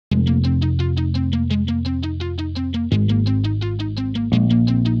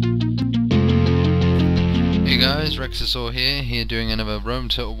Rexasaur here doing another Rome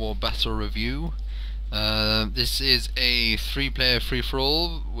Total War battle review. This is a 3-player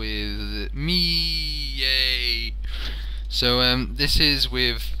free-for-all with me, yay! So this is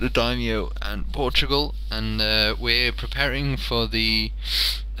with the Daimyo and Portugal, and we're preparing for the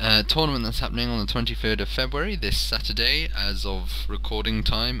tournament that's happening on the 23rd of February, this Saturday, as of recording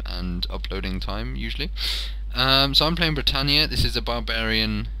time and uploading time usually. So I'm playing Britannia. This is a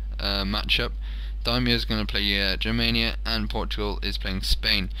barbarian matchup. Daimyo is going to play Germania, and Portugal is playing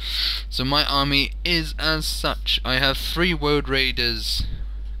Spain. So my army is as such. I have 3 World Raiders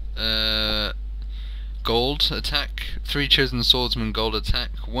gold attack, 3 Chosen Swordsman gold attack,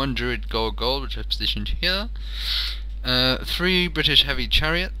 1 Druid gold, which I've positioned here, 3 British Heavy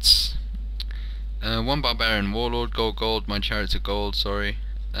Chariots, 1 Barbarian Warlord gold, my chariots are gold, sorry.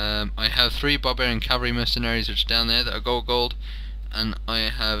 I have 3 Barbarian Cavalry Mercenaries which are down there that are gold, and I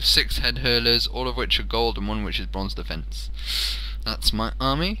have 6 Head Hurlers, all of which are gold, and 1 which is bronze defense. That's my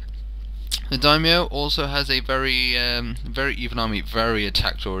army. The Daimyo also has a very even army, very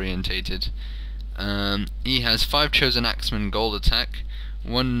attack orientated. He has 5 Chosen Axemen gold attack,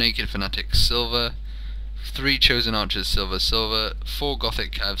 1 Naked Fanatic silver, 3 Chosen Archers silver, 4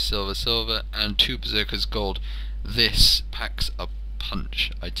 Gothic Cavs silver, and 2 Berserkers gold. This packs a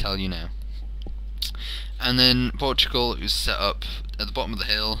punch, I tell you now. And then Portugal, who's set up at the bottom of the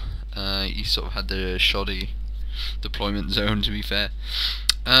hill. He sort of had the shoddy deployment zone, to be fair.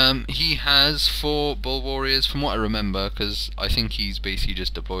 He has 4 Bull Warriors, from what I remember, because I think he's basically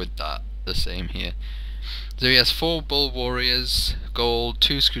just deployed that the same here. So he has 4 Bull Warriors gold,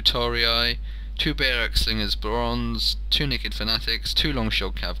 2 Scutorii, 2 Bear Axe Slingers bronze, 2 Naked Fanatics, 2 Long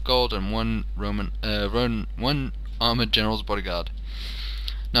Shield Cav gold, and 1 1 Armored General's Bodyguard.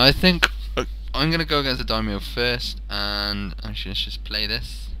 Now I think I'm going to go against the Daimyo first, and actually let's just play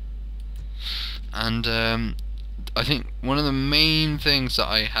this. And I think one of the main things that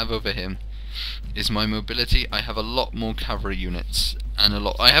I have over him is my mobility. I have a lot more cavalry units, and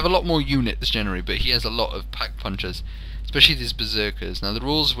I have a lot more units generally, but he has a lot of pack punchers, especially these berserkers. Now the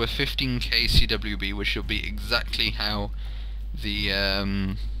rules were 15k CWB, which will be exactly how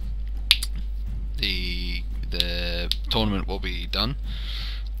the tournament will be done.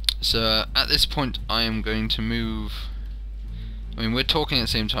 So at this point I am going to move. I mean, we're talking at the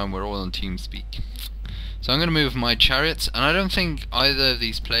same time, we're all on TeamSpeak. So I'm going to move my chariots, and I don't think either of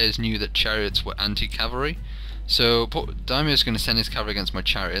these players knew that chariots were anti-cavalry. So Daimyo is going to send his cavalry against my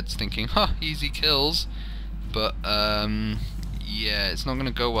chariots, thinking, ha, easy kills. But yeah, it's not going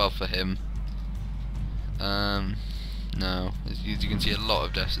to go well for him. No, as you can see, a lot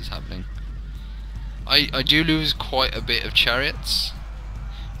of deaths is happening. I do lose quite a bit of chariots,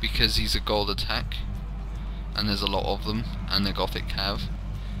 because he's a gold attack, and there's a lot of them, and they're Gothic Cav.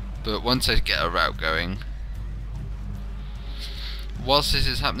 But once I get a route going, whilst this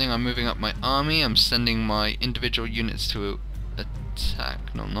is happening, I'm moving up my army. I'm sending my individual units to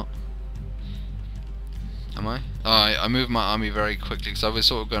attack. No, I'm not. Am I? Oh, I moved my army very quickly because I was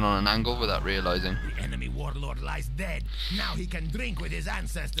sort of going on an angle without realizing. The enemy warlord lies dead. Now he can drink with his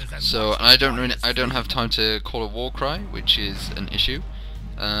ancestors. And so I don't have time to call a war cry, which is an issue.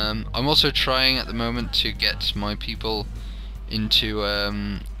 I'm also trying at the moment to get my people into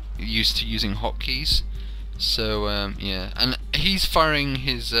used to using hotkeys. So yeah, and he's firing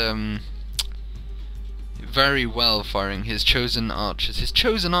his very well, firing his chosen archers. His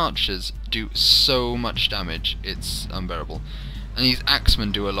chosen archers do so much damage, it's unbearable. And these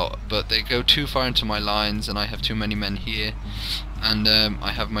axemen do a lot, but they go too far into my lines, and I have too many men here. And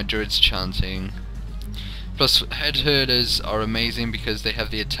I have my druids chanting. Plus, head hurlers are amazing because they have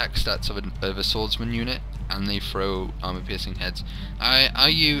the attack stats of a swordsman unit, and they throw armor-piercing heads.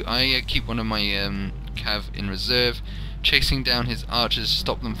 I keep one of my cav in reserve, chasing down his archers to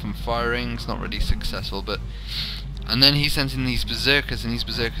stop them from firing. It's not really successful, but and then he sends in these berserkers, and these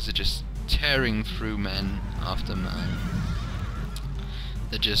berserkers are just tearing through man after man.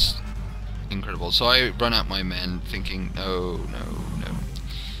 They're just incredible. So I run out my men, thinking, oh no.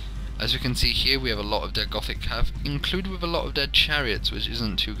 As you can see here, we have a lot of dead Gothic Cav, included with a lot of dead chariots, which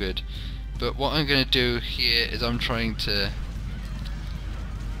isn't too good. But what I'm going to do here is I'm trying to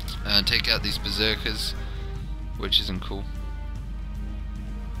take out these berserkers, which isn't cool.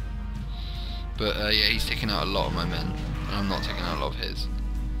 But yeah, he's taking out a lot of my men, and I'm not taking out a lot of his.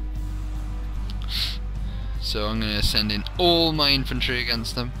 So I'm going to send in all my infantry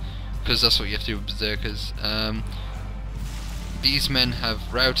against them, because that's what you have to do with berserkers. These men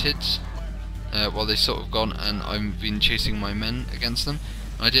have routed while they've sort of gone, and I've been chasing my men against them.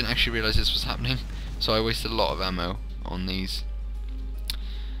 I didn't actually realise this was happening, so I wasted a lot of ammo on these.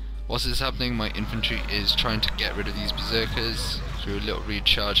 Whilst this is happening, my infantry is trying to get rid of these berserkers through a little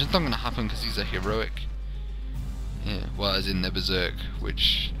recharge. It's not going to happen because these are heroic. Yeah, well, as in their berserk,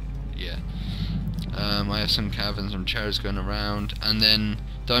 which, yeah. I have some cav and some chariots going around, and then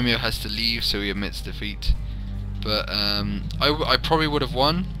Daimyo has to leave, so he admits defeat. But I probably would have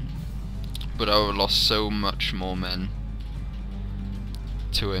won, but I would have lost so much more men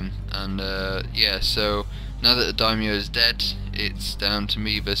to him. And yeah, so now that the Daimyo is dead, it's down to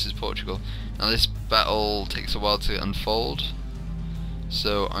me versus Portugal. Now this battle takes a while to unfold,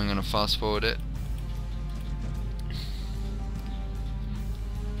 so I'm going to fast forward it.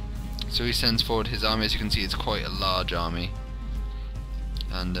 So he sends forward his army. As you can see, it's quite a large army,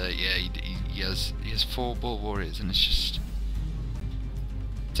 and yeah, he has 4 bull warriors, and it's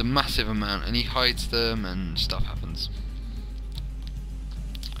a massive amount, and he hides them, and stuff happens.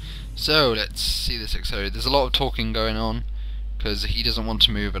 So let's see this accelerate. There's a lot of talking going on because he doesn't want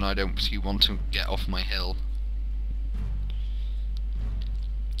to move, and I don't want to get off my hill.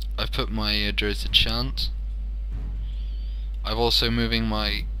 I've put my druids to chant. I've also moving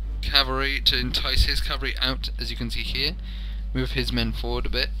my cavalry to entice his cavalry out, as you can see here. Move his men forward a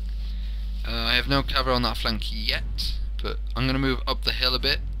bit. I have no cavalry on that flank yet, but I'm going to move up the hill a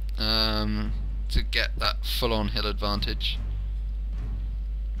bit to get that full-on hill advantage.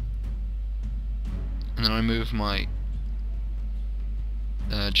 And then I move my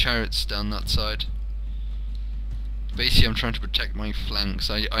chariots down that side. Basically, I'm trying to protect my flanks.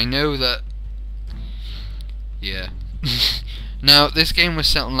 I know that, yeah. Now, this game was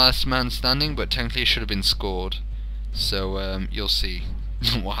set on last man standing, but technically it should have been scored. So you'll see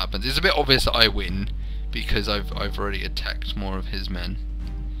what happens. It's a bit obvious that I win because I've already attacked more of his men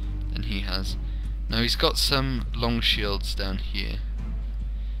than he has. Now he's got some long shields down here.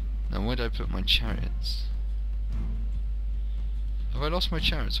 Now where did I put my chariots? Have I lost my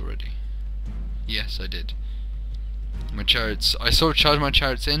chariots already? Yes, I did. My chariots, I sort of charged my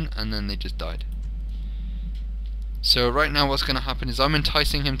chariots in and then they just died. So right now what's going to happen is I'm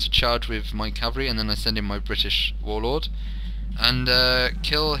enticing him to charge with my cavalry, and then I send in my British warlord and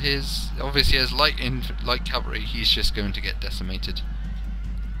kill his, obviously as light cavalry, he's just going to get decimated.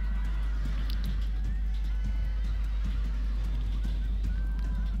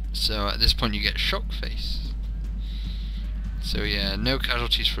 So at this point you get shock face. So yeah, no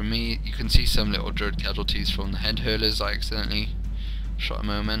casualties from me. You can see some little druid casualties from the head hurlers I accidentally shot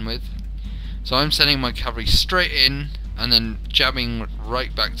my men with. So I'm sending my cavalry straight in and then jabbing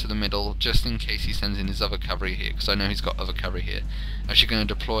right back to the middle just in case he sends in his other cavalry here, because I know he's got other cavalry here. Actually going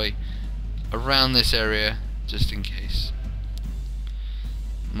to deploy around this area just in case.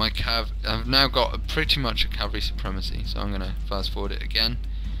 I've now got pretty much a cavalry supremacy, so I'm going to fast forward it again.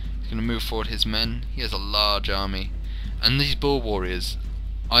 He's going to move forward his men. He has a large army, and these bull warriors,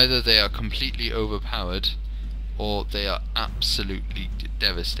 either they are completely overpowered or they are absolutely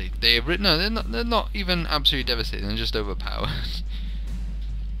devastated. They're not even absolutely devastated, they're just overpowered.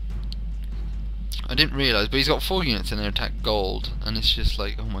 I didn't realise, but he's got 4 units in their attack gold, and it's just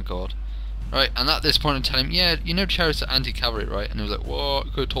like, oh my god. Right, and at this point I tell him, yeah, you know chariots are anti-cavalry, right? And he was like, what?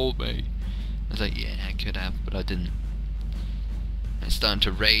 You could have told me. I was like, yeah, I could have, but I didn't. And it's starting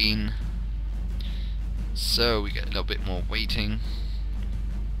to rain, so we get a little bit more waiting.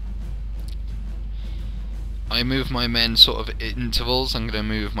 I move my men sort of in intervals. I'm going to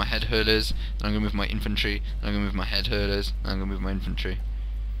move my head hurlers, then I'm going to move my infantry, then I'm going to move my head hurlers, then I'm going to move my infantry.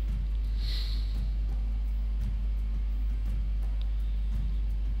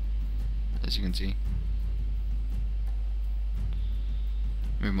 As you can see.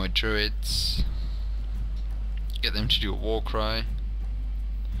 Move my druids. Get them to do a war cry.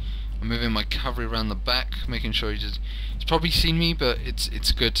 I'm moving my cavalry around the back, making sure he's probably seen me, but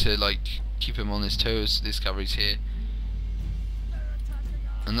it's good to like keep him on his toes. This cavalry's here,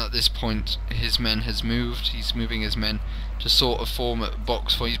 and at this point his men has moved. He's moving his men to sort of form a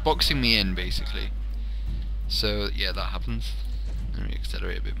box for. He's boxing me in basically. So yeah, that happens. Let me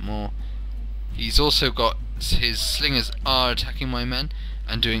accelerate a bit more. He's also got his slingers are attacking my men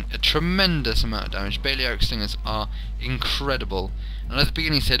and doing a tremendous amount of damage. Balearic slingers are incredible. And at the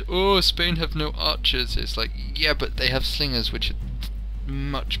beginning he said, oh, Spain have no archers. It's like, yeah, but they have slingers which are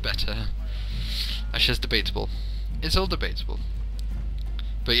much better. That's just debatable. It's all debatable.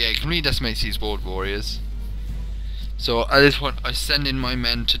 But yeah, it completely decimates these board warriors. So at this point I send in my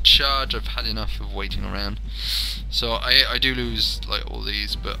men to charge. I've had enough of waiting around. So I do lose like all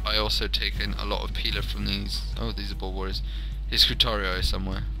these, but I also take in a lot of peeler from these. Oh, these are board warriors. His Scrutario is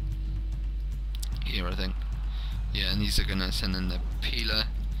somewhere here, I think. Yeah, and these are gonna send in the peeler,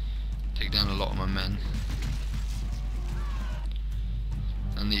 take down a lot of my men.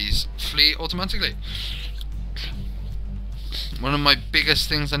 and these flee automatically. One of my biggest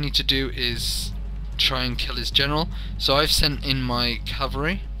things I need to do is try and kill his general, so I've sent in my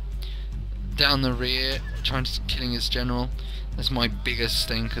cavalry down the rear, trying to killing his general. That's my biggest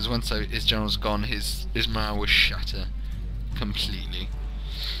thing, because once his general's gone, his morale will shatter completely.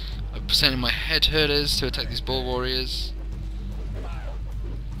 I've sent in my head herders to attack these bull warriors.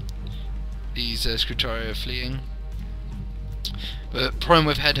 These Scrutarii are fleeing. But problem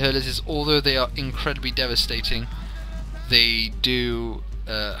with head herders is, although they are incredibly devastating, they do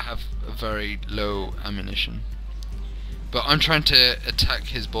have a very low ammunition. But I'm trying to attack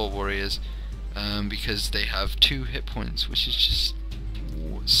his bull warriors because they have 2 hit points, which is just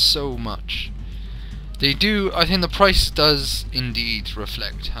so much. They do, I think the price does indeed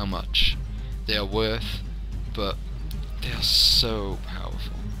reflect how much they are worth, but they are so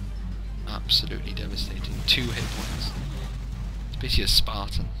powerful. Absolutely devastating. 2 hit points. It's basically a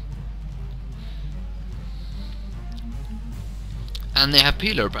Spartan. And they have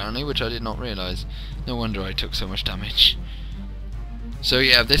Peeler apparently, which I did not realise. No wonder I took so much damage. So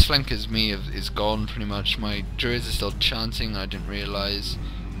yeah, this flank is gone pretty much. My druids are still chanting, I didn't realise.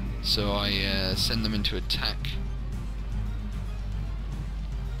 So I send them into attack.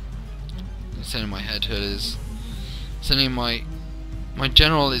 I'm sending my head herders. Sending my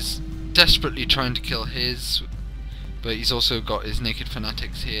general is desperately trying to kill his, but he's also got his naked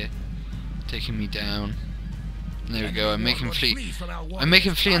fanatics here, taking me down. And there we go, I make him flee. I make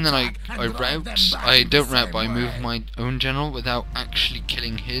him flee and then I rout. I don't rout, but I move my own general without actually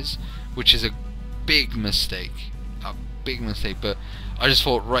killing his, which is a big mistake. A big mistake, but I just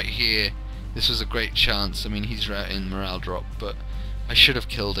thought right here, this was a great chance. I mean, he's routing morale drop, but I should have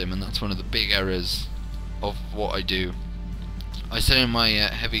killed him, and that's one of the big errors of what I do. I send in my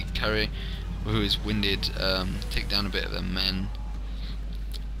heavy carry, who is winded, take down a bit of their men,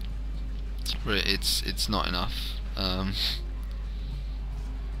 but it's not enough. And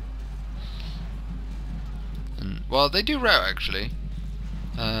well, they do rout actually,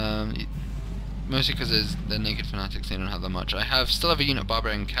 mostly because they're naked fanatics. They don't have that much. I still have a unit of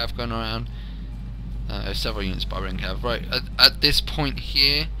barbarian cav going around. I have several units of barbarian cav. Right at this point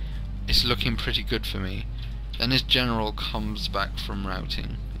here, it's looking pretty good for me. Then his general comes back from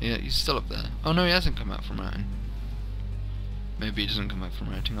routing. Yeah, he's still up there. Oh no, he hasn't come back from routing. Maybe he doesn't come back from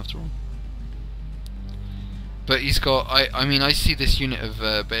routing after all. But he's got, I mean, I see this unit of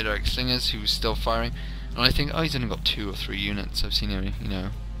Balearic Slingers who's still firing, and I think, oh, he's only got 2 or 3 units. I've seen him, you know,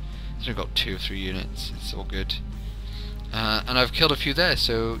 he's only got 2 or 3 units. It's all good. And I've killed a few there,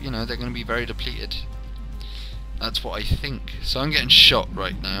 so, you know, they're going to be very depleted. That's what I think. So I'm getting shot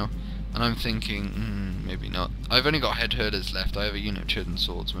right now, and I'm thinking, maybe not. I've only got head herders left. I have a unit of chosen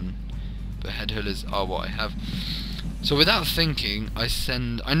swordsmen, but head herders are what I have. So without thinking,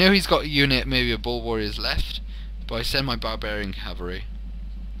 I know he's got a unit, maybe a bull warriors left, but I send my barbarian cavalry,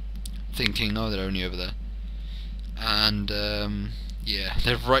 thinking, oh, they're only over there. And yeah,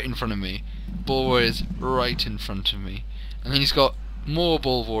 they're right in front of me. Bull warriors right in front of me. And then he's got more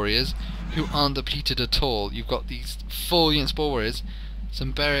bull warriors who aren't depleted at all. You've got these full units bull warriors.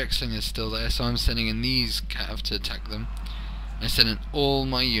 Some Balearic Slingers still there, so I'm sending in these cav to attack them. I send in all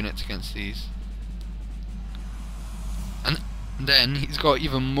my units against these. And then he's got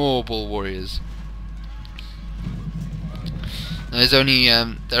even more bull warriors. There is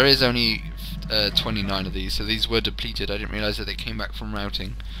only 29 of these, so these were depleted. I didn't realise that they came back from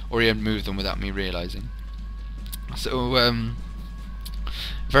routing, or he had moved them without me realising. So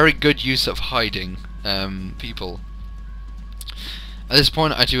very good use of hiding people. At this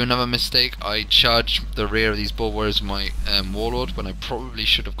point I do another mistake. I charge the rear of these bull warriors with my warlord when I probably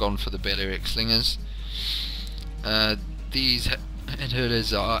should have gone for the Balearic Slingers. These head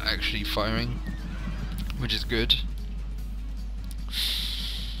herders are actually firing, which is good.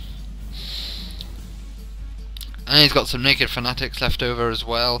 And he's got some naked fanatics left over as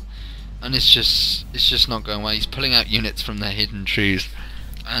well, and it's just not going well. He's pulling out units from their hidden trees,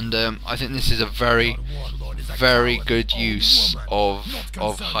 and I think this is a very good use of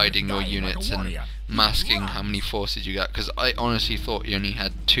hiding your units and masking how many forces you got, because I honestly thought you only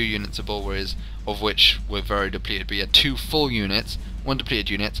had 2 units of bull warriors, of which were very depleted, but you had 2 full units, 1 depleted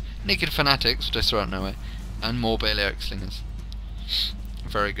unit, naked fanatics, which I saw out of nowhere, and more Balearic Slingers.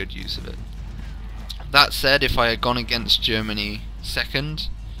 Very good use of it. That said, if I had gone against Germany second,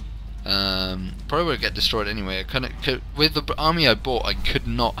 probably would get destroyed anyway. With the army I bought, I could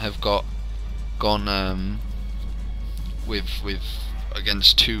not have gone with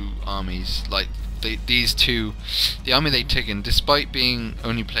against 2 armies like these 2. The army they'd taken, despite being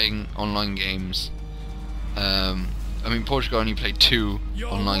only playing online games, I mean, Portugal only played 2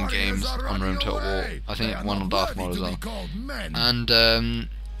 Your online warriors games are on Rome running Total War. away. I They think are one on not Darth worthy Maul as to be well. called men. And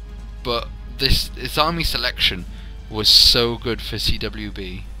but its army selection was so good for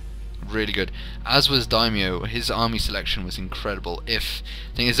CWB, really good. As was Daimyo. His army selection was incredible. I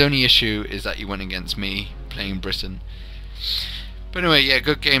think his only issue is that he went against me playing Britain. But anyway, yeah,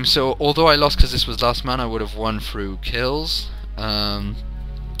 good game. So although I lost because this was last man, I would have won through kills.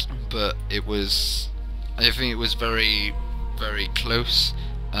 But I think it was very, very close.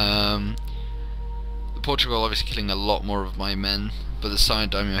 The Portugal obviously killing a lot more of my men, but the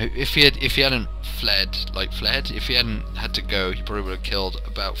Silent Daimyo, if he hadn't fled, if he hadn't had to go, he probably would have killed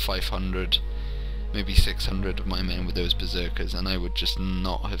about 500, maybe 600 of my men with those berserkers, and I would just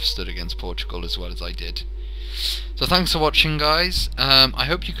not have stood against Portugal as well as I did. So thanks for watching, guys. I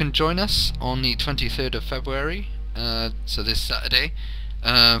hope you can join us on the 23rd of February, so this Saturday,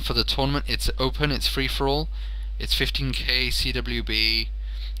 for the tournament. It's open, it's free for all, it's 15k CWB,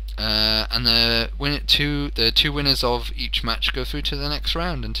 and the two winners of each match go through to the next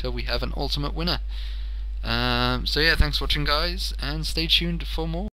round until we have an ultimate winner. So yeah, thanks for watching, guys, and stay tuned for more.